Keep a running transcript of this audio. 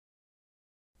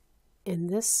In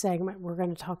this segment, we're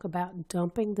going to talk about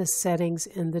dumping the settings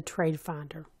in the Trade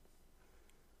Finder.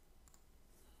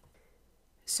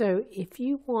 So if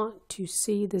you want to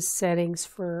see the settings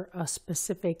for a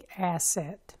specific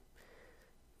asset,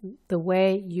 the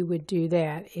way you would do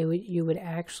that, you would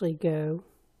actually go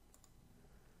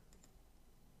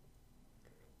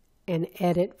and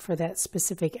edit for that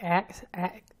specific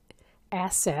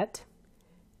asset,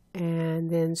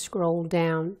 and then scroll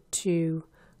down to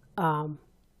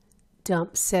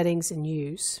dump settings and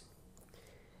use,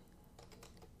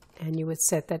 and you would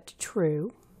set that to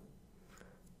true.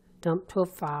 Dump to a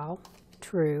file,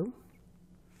 true,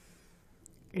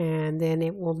 and then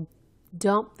it will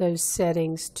dump those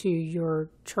settings to your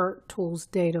Chart Tools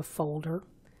data folder,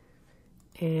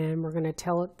 and we're going to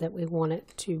tell it that we want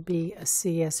it to be a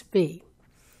CSV.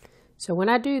 So when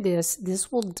I do this,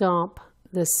 this will dump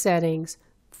the settings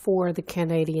for the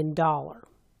Canadian dollar.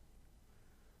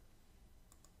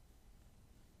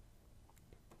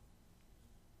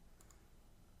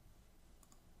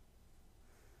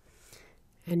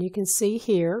 And you can see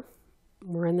here,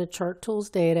 we're in the Chart Tools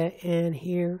data, and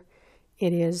here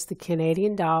it is the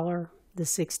Canadian dollar, the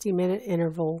 60-minute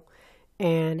interval,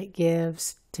 and it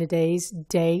gives today's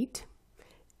date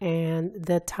and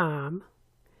the time.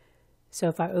 So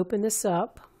if I open this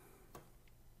up,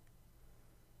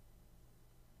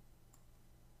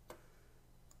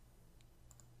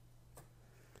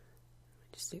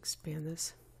 just expand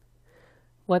this.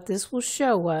 What this will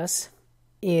show us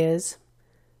is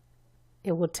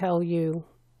it will tell you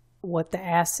what the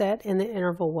asset and the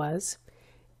interval was,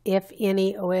 if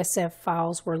any OSF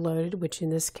files were loaded, which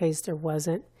in this case there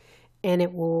wasn't, and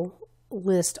it will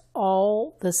list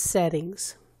all the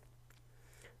settings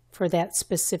for that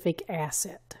specific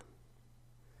asset.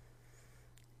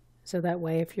 So that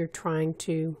way, if you're trying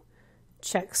to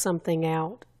check something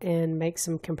out and make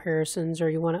some comparisons, or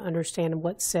you want to understand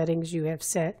what settings you have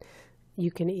set, you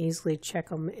can easily check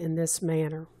them in this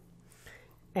manner.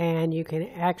 And you can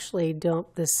actually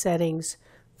dump the settings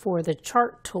for the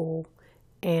chart tool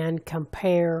and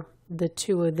compare the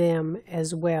two of them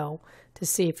as well to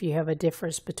see if you have a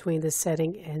difference between the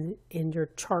setting and in your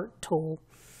chart tool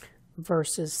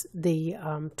versus the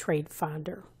Trade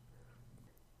Finder.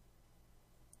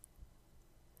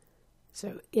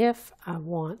 So if I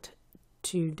want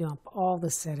to dump all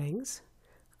the settings,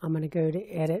 I'm going to go to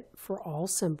Edit for all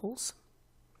symbols.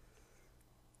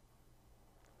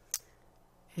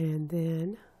 And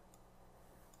then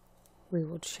we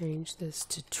will change this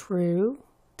to true,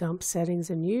 dump settings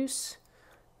and use,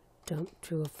 dump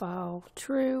to a file,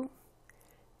 true,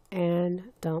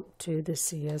 and dump to the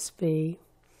CSV.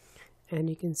 And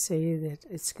you can see that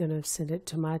it's going to send it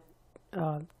to my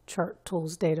Chart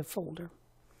Tools data folder.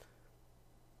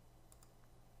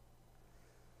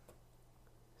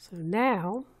 So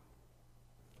now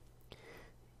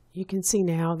you can see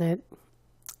now that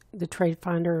the Trade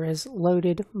Finder has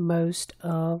loaded most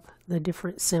of the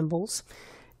different symbols,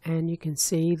 and you can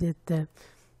see that the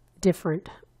different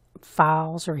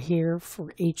files are here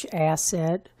for each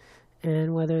asset,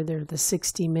 and whether they're the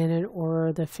 60-minute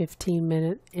or the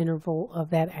 15-minute interval of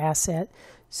that asset.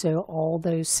 So all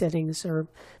those settings are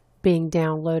being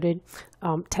downloaded.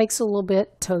 Takes a little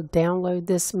bit to download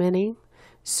this many,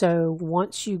 so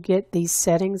once you get these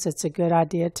settings, it's a good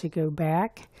idea to go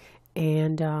back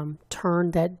and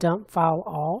turn that dump file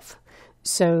off,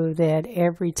 so that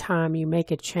every time you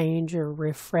make a change or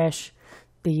refresh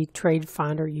the Trade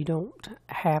Finder, you don't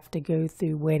have to go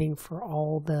through waiting for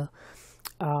all the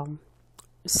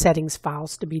settings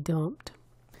files to be dumped.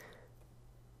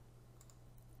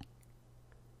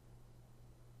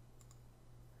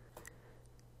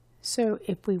 So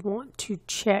if we want to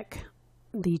check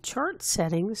the chart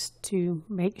settings to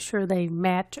make sure they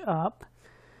match up,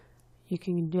 you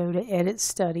can go to Edit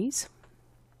Studies,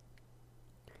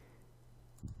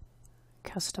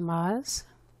 Customize,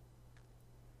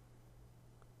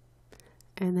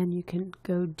 and then you can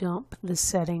go dump the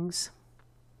settings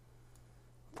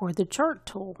for the chart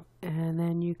tool, and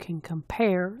then you can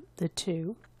compare the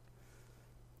two.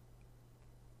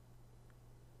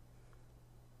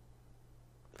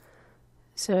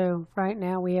 So right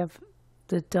now we have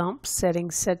the dump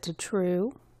settings set to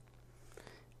true,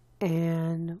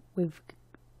 and we've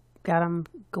got them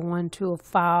going to a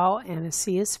file and a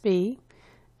CSV,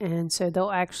 and so they'll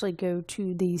actually go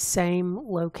to the same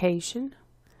location.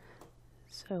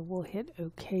 So we'll hit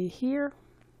OK here.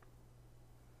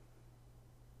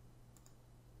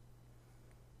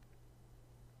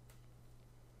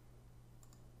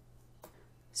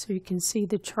 So you can see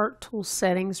the chart tool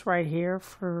settings right here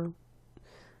for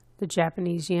the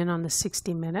Japanese yen on the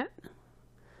 60-minute.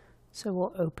 So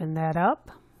we'll open that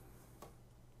up.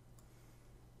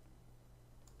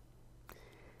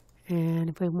 And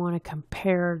if we want to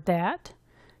compare that,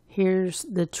 here's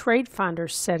the trade finder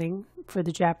setting for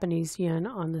the Japanese yen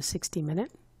on the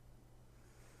 60-minute.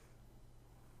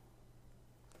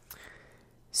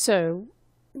 So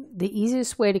the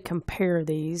easiest way to compare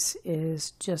these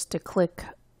is just to click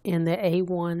in the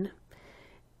A1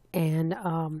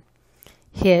 and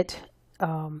hit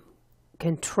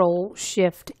Control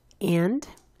Shift End,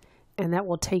 and that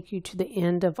will take you to the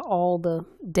end of all the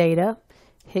data.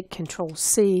 Hit Control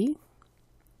C,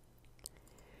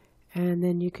 and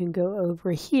then you can go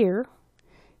over here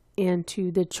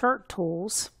into the chart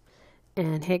tools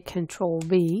and hit Control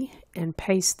V and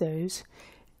paste those,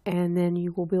 and then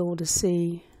you will be able to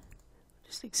see,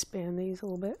 just expand these a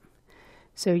little bit,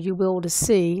 so you'll be able to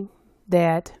see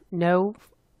that no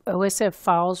OSF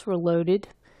files were loaded.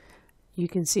 You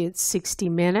can see it's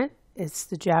 60-minute, it's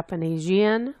the Japanese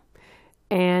yen,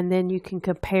 and then you can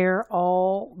compare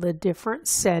all the different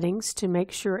settings to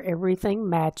make sure everything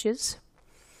matches.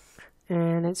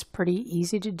 And it's pretty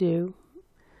easy to do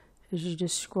as you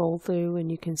just scroll through and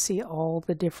you can see all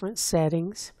the different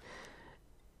settings.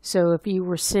 So if you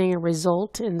were seeing a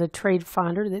result in the Trade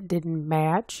Finder that didn't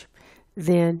match,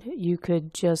 then you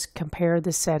could just compare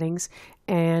the settings,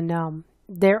 and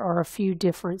there are a few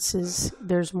differences.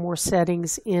 There's more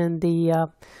settings in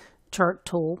the chart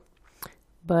tool,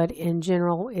 but in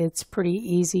general it's pretty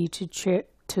easy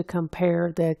to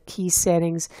compare the key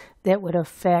settings that would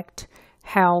affect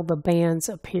how the bands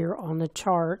appear on the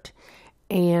chart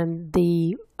and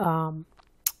the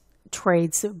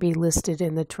trades that would be listed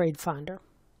in the Trade Finder.